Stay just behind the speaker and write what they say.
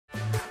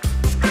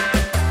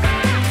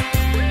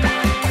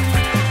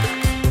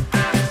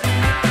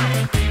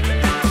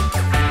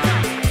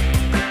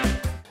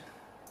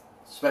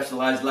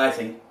crystallised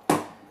lighting.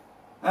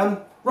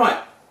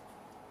 Right,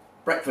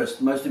 breakfast,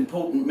 the most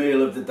important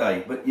meal of the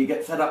day, but you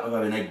get fed up of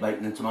having egg,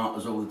 bacon and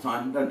tomatoes all the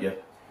time, don't you?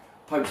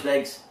 Poached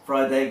eggs,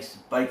 fried eggs,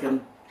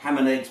 bacon, ham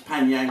and eggs,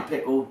 panang,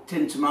 pickle,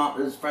 tinned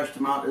tomatoes, fresh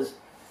tomatoes.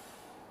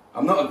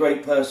 I'm not a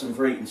great person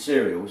for eating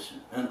cereals,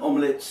 and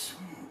omelettes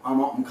I'm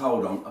hot and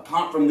cold on,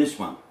 apart from this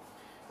one.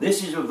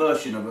 This is a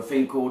version of a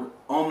thing called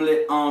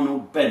Omelette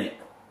Arnold Bennet.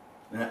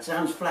 Now it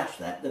sounds flash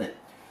that, doesn't it?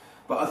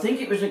 But I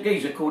think it was a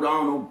geezer called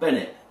Arnold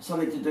Bennet,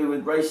 something to do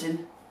with racing.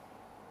 Do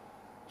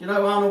you know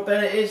who Arnold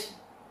Bennet is?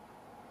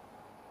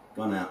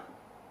 Gone out.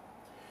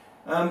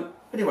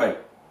 Anyway,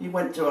 he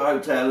went to a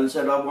hotel and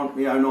said, I want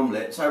my own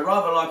omelette. So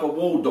rather like a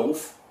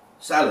Waldorf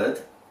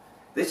salad,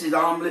 this is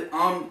omelette.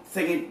 I'm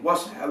thinking,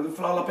 what's having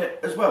flour it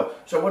as well.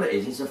 So what it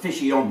is, it's a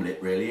fishy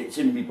omelette really. It's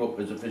in my book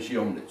as a fishy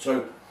omelette.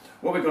 So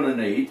what we're going to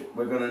need,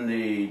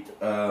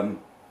 a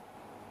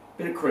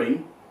bit of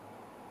cream,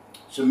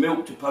 some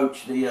milk to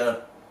poach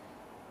the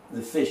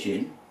fish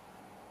in,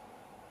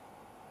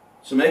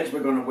 some eggs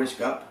we're going to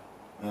whisk up,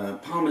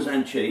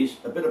 Parmesan cheese,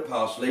 a bit of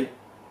parsley,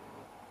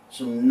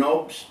 some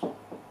knobs,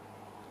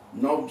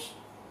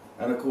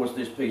 and of course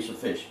this piece of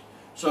fish.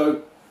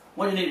 So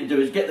what you need to do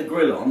is get the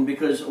grill on,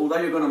 because although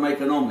you're going to make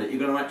an omelette, you're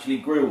going to actually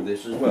grill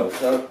this as well.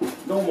 So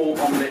normal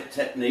omelette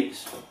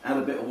techniques, add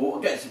a bit of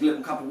water, get a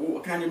little cup of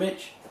water, can you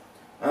Mitch?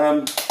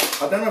 I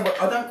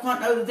don't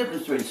quite know the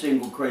difference between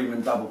single cream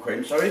and double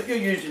cream, so if you're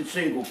using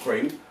single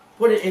cream,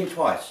 put it in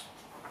twice.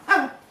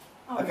 Oh,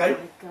 okay.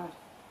 My God.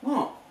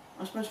 What?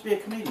 I'm supposed to be a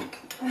comedian.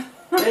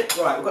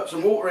 Right, we've got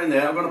some water in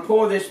there. I'm going to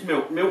pour this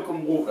milk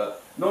and water.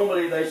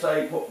 Normally they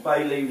say put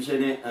bay leaves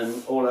in it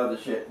and all other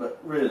shit, but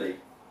really,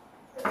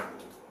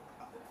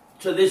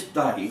 to this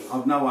day,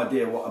 I've no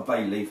idea what a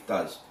bay leaf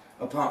does,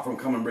 apart from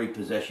come and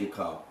repossess your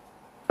car.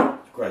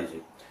 It's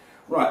crazy.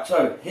 Right,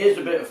 so here's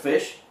a bit of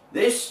fish.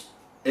 This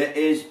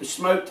is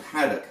smoked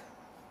haddock.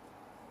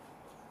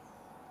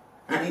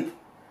 And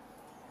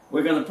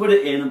we're going to put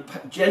it in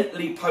and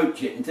gently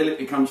poach it until it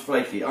becomes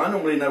flaky. I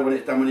normally know when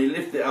it's done when you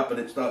lift it up and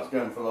it starts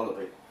going for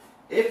lollipop.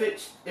 If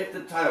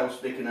the tail's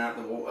sticking out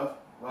the water,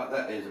 like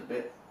that is a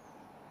bit,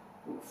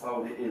 we'll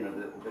fold it in a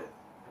little bit,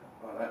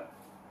 like that.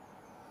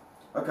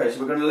 Okay,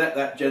 so we're going to let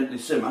that gently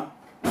simmer.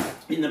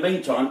 In the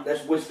meantime,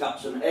 let's whisk up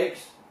some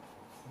eggs.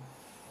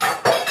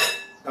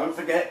 Don't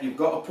forget, you've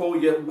got to pull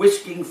your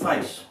whisking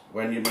face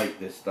when you make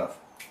this stuff.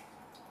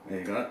 There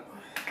you go.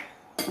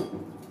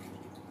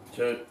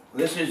 So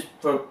this is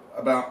for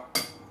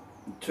about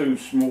 2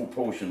 small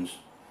portions.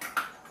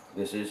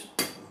 This is,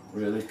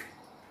 really.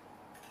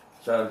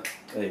 So,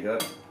 there you go.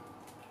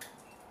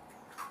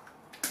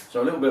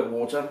 So a little bit of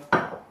water.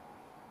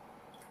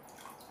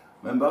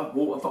 Remember,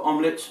 water for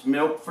omelettes,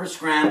 milk for a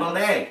scrambled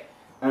egg,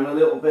 and a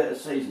little bit of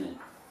seasoning.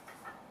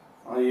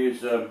 I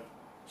use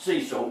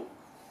sea salt,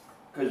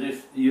 because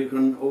if you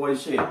can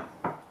always see it.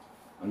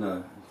 I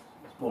know,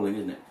 it's appalling,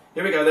 isn't it?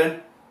 Here we go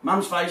then.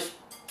 Mum's face.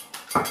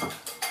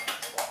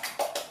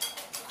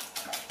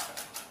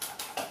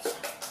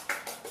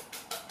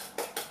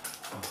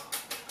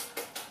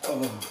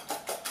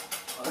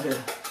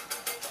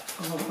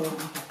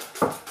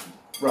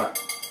 Right,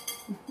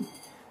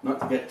 not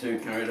to get too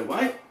carried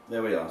away,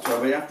 there we are. So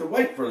we have to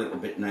wait for a little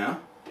bit now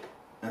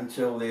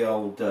until the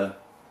old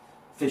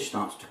fish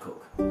starts to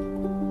cook.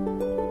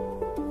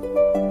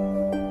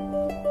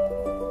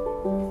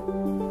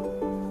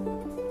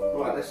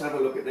 Right, let's have a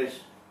look at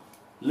this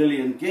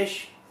Lillian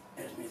gish.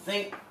 There's me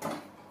thing.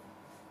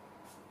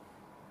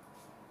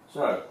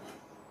 So,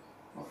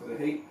 off of the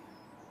heat,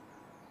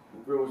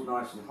 the grill's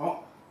nice and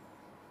hot.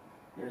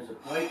 Here's a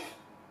plate.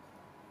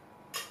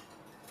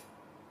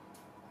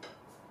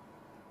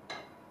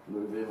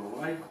 Move him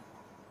away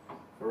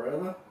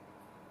forever.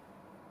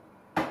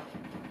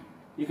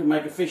 You can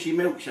make a fishy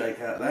milkshake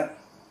out of that.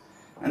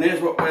 And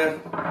here's what we're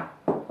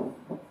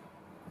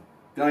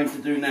going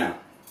to do now.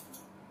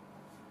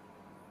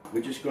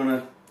 We're just going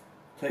to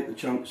take the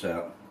chunks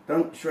out.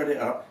 Don't shred it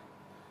up.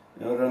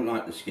 You know, I don't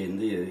like the skin,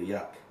 do you?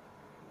 Yuck.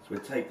 So we'll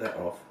take that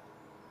off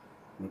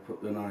and we'll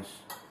put the nice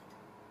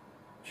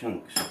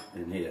chunks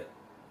in here.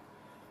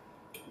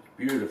 It's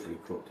beautifully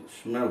cooked. It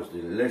smells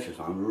delicious.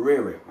 I'm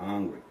really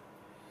hungry.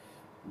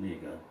 There you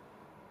go.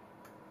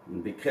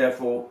 And be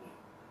careful.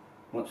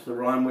 What's the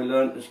rhyme we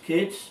learnt as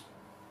kids?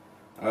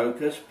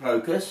 Hocus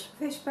pocus.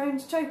 Fish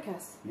bones choke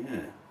us.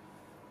 Yeah.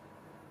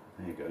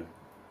 There you go.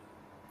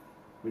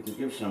 We can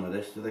give some of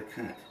this to the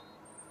cat.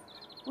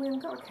 We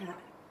haven't got a cat.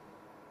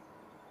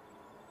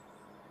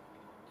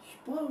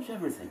 Spoils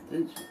everything,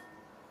 doesn't it?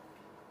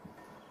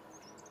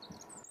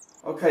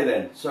 Okay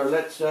then. So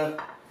let's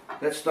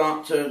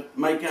start to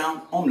make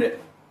our omelette.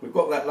 We've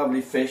got that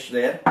lovely fish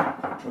there.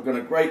 We're going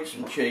to grate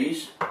some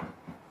cheese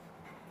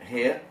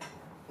here.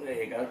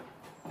 There you go.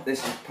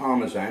 This is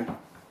Parmesan.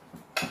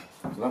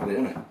 It's lovely,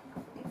 isn't it?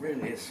 It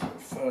really is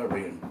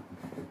furry and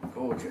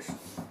gorgeous.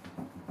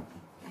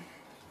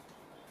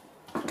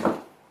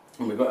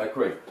 And we've got our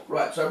cream.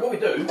 Right, so what we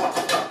do,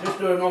 just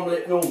do an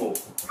omelette normal.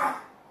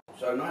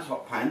 So nice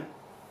hot pan.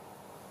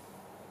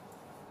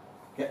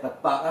 Get the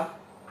butter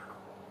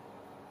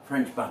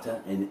French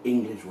butter in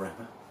English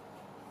wrapper.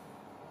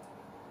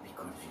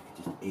 Because you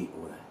could just eat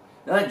all that.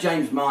 Now that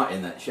James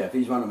Martin, that chef,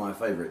 he's one of my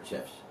favourite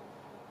chefs.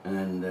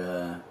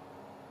 And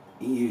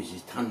he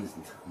uses tons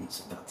and tons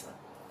of butter.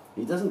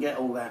 He doesn't get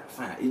all that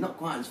fat. He's not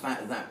quite as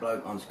fat as that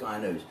bloke on Sky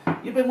News.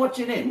 You've been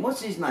watching him.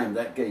 What's his name,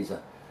 that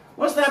geezer?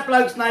 What's that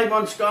bloke's name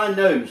on Sky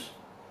News?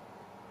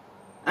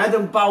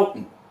 Adam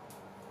Bolton.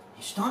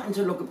 He's starting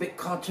to look a bit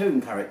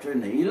cartoon character,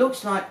 isn't he? He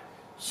looks like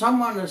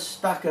someone has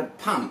stuck a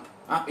pump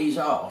up his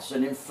arse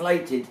and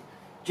inflated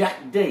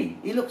Jack D.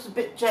 He looks a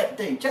bit Jack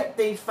D. Jack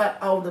D's fat,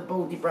 older,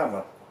 baldy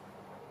brother.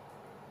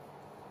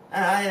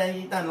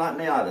 He doesn't like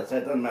me either, so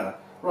it doesn't matter.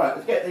 Right,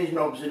 let's get these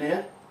knobs in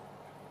here.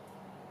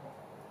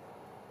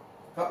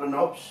 Couple of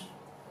knobs.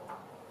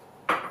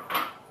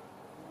 I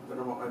don't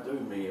know what I do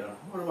me.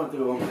 What do I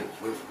do omelettes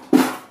with?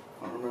 I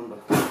can't remember.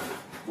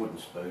 Wooden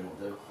spoon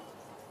will do.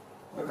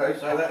 Okay,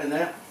 so that in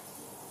there.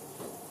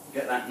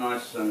 Get that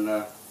nice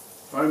and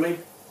foamy.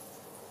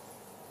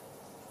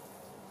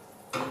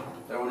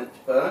 Don't want it to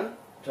burn.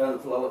 Turn the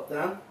flollop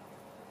down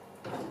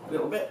a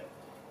little bit,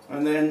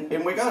 and then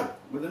in we go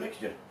with the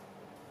mixture.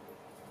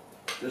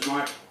 Just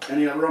like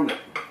any other omelette.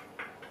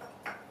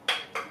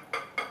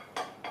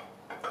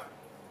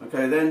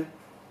 Okay then,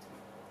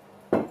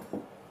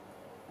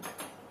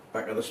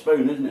 back of the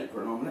spoon, isn't it,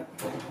 for an omelette?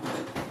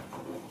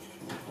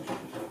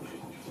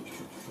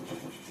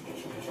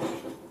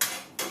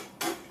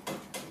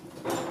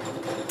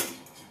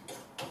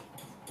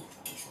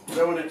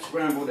 So when it's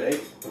scrambled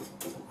egg,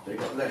 so you've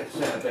got to let it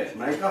set a bit.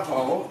 Make a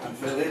hole and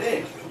fill it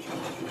in.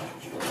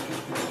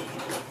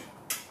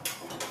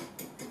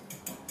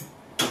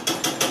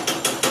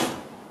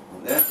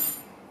 And there.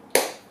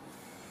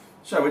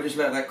 So we just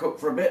let that cook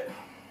for a bit.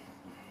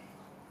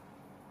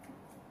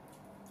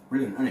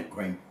 Brilliant, isn't it,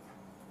 cream?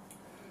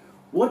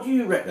 What do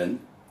you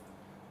reckon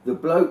the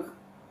bloke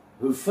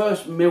who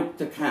first milked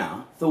the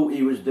cow thought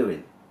he was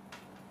doing?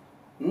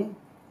 Yeah.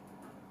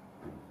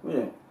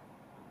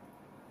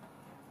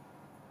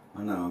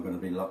 I know I'm going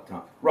to be locked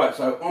up. Right,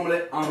 so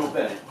omelette Arnold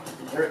Bennet.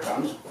 Here it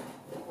comes.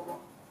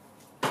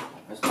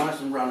 It's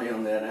nice and runny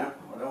on there now.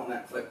 I don't want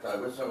that flipped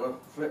over, so we'll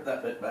flip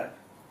that bit back.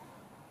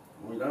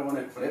 We don't want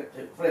it flipped,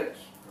 it flips.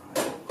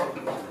 Right.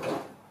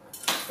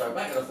 So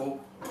back of the fork,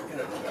 get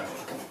it to go.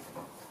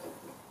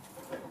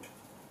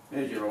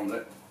 Here's your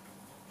omelette.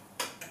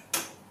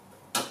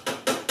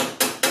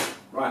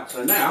 Right,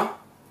 so now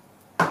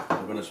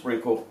we're going to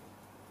sprinkle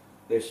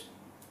this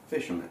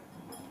fish on it.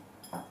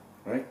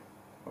 Right?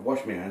 I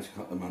washed my hands a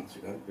couple of months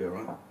ago, be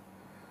alright.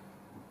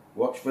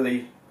 Watch for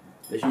this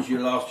is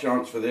your last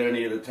chance for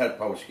any of the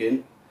tadpole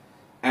skin.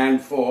 And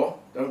for,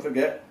 don't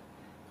forget,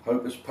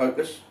 hocus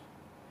pocus,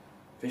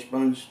 fish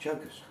bones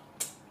chokers.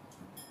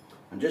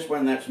 And just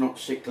when that's not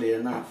sickly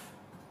enough,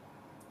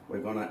 we're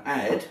going to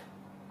add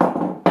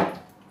some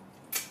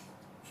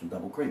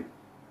double cream.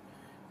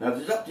 Now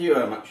it's up to you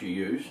how much you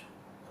use.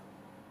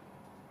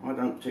 I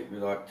don't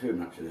particularly like too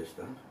much of this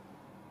stuff.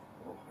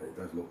 Oh, it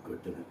does look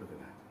good, doesn't it? Look at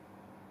that.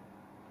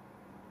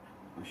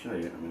 I'll show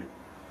you in a minute.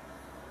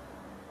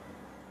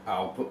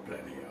 I'll put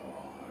plenty.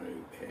 Oh,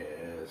 who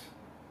cares?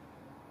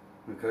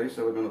 Okay,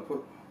 so we're going to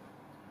put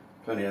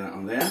plenty of that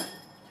on there.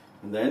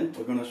 And then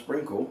we're going to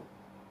sprinkle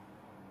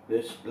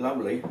this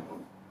lovely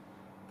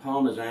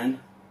Parmesan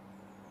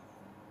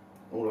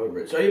all over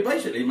it. So you're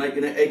basically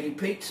making an eggy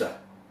pizza.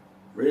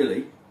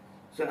 Really?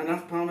 Is that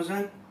enough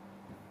Parmesan? A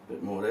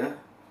bit more there.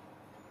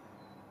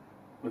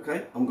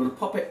 Okay, I'm going to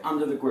pop it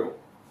under the grill.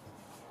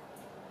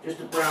 Just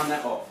to brown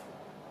that off.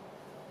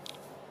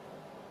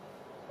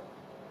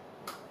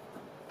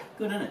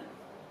 Good, isn't it?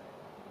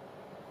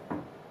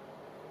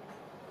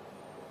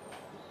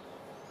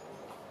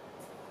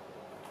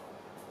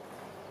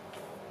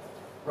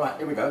 Right,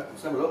 here we go.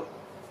 Let's have a look.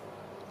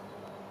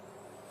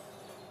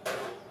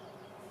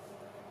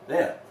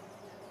 There.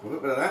 A little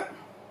bit of that.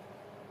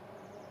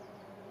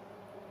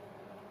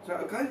 Is that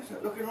okay? Is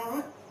that looking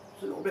alright?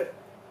 Just a little bit.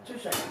 2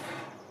 seconds.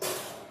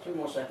 2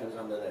 more seconds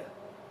under there.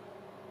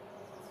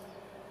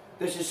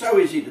 This is so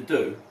easy to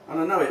do, and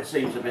I know it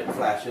seems a bit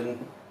flash,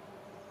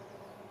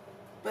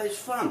 but it's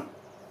fun.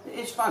 It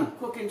is fun.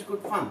 Cooking's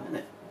good fun, isn't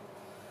it?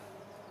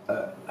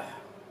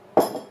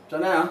 So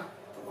now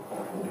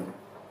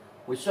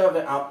we serve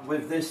it up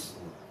with this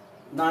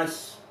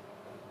nice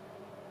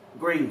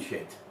green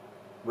shit,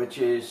 which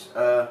is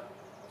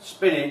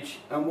spinach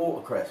and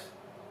watercress.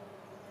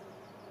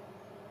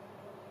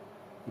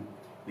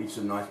 Need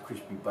some nice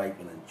crispy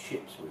bacon and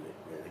chips with it,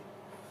 really.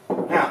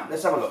 Now,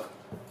 let's have a look.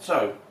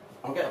 So,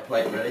 I'll get a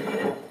plate ready.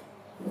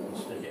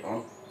 Stick it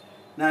on.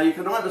 Now, you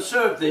can either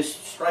serve this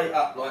straight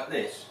up like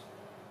this,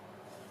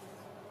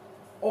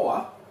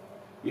 or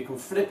you can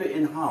flip it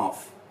in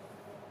half.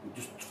 You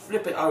just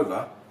flip it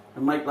over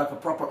and make like a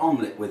proper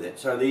omelette with it,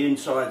 so the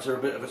insides are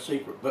a bit of a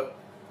secret. But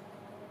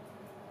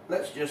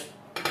let's just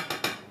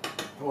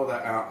pour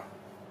that out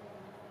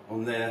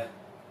on there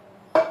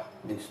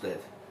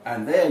instead.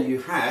 And there you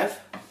have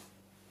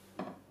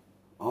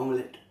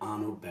Omelette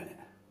Arnold Bennet.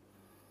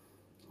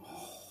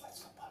 Oh,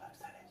 that's the bollocks,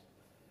 that is.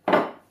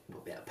 Put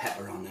a bit of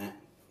pepper on that.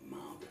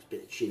 Marvellous.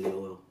 Bit of chilli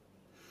oil.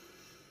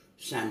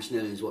 Sam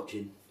Snelling's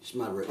watching.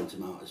 Smother it in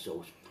tomato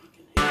sauce.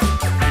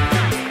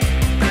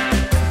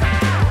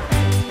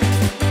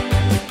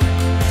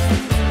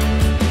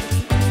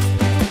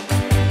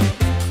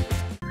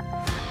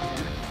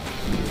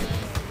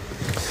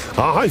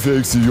 Hi folks,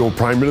 this is your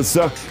Prime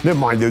Minister. Never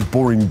mind those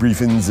boring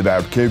briefings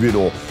about COVID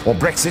or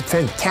Brexit.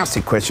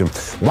 Fantastic question.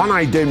 One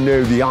I don't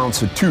know the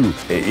answer to.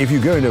 If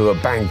you go into a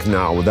bank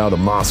now without a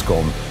mask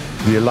on,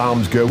 the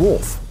alarms go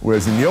off.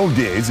 Whereas in the old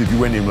days, if you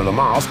went in with a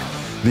mask,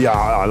 the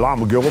alarm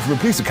would go off and the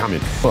police would come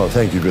in. Well,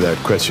 thank you for that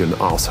question,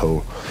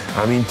 asshole.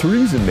 I mean,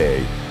 Theresa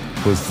May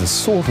was the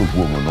sort of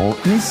woman, or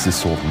is the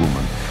sort of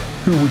woman,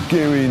 who would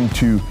go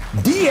into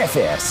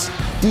DFS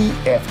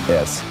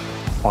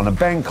on a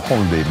bank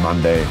holiday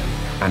Monday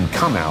and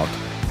come out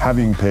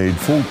having paid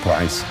full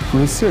price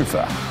for a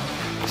sofa.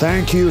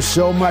 Thank you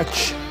so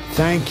much.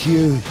 Thank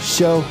you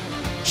so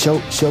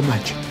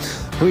much.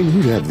 I mean,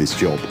 who'd have this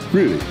job?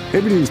 Really?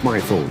 Everything's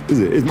my fault, is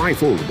it? It's my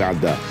fault about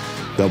the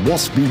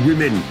waspy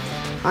women.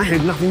 I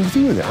had nothing to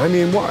do with it. I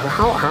mean,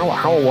 how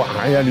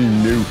I don't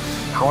even know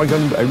how I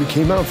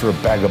came out for a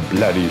bag of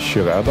bloody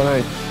sugar,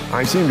 but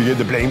I seem to get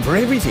the blame for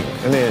everything.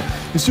 And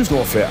it's just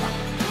not fair.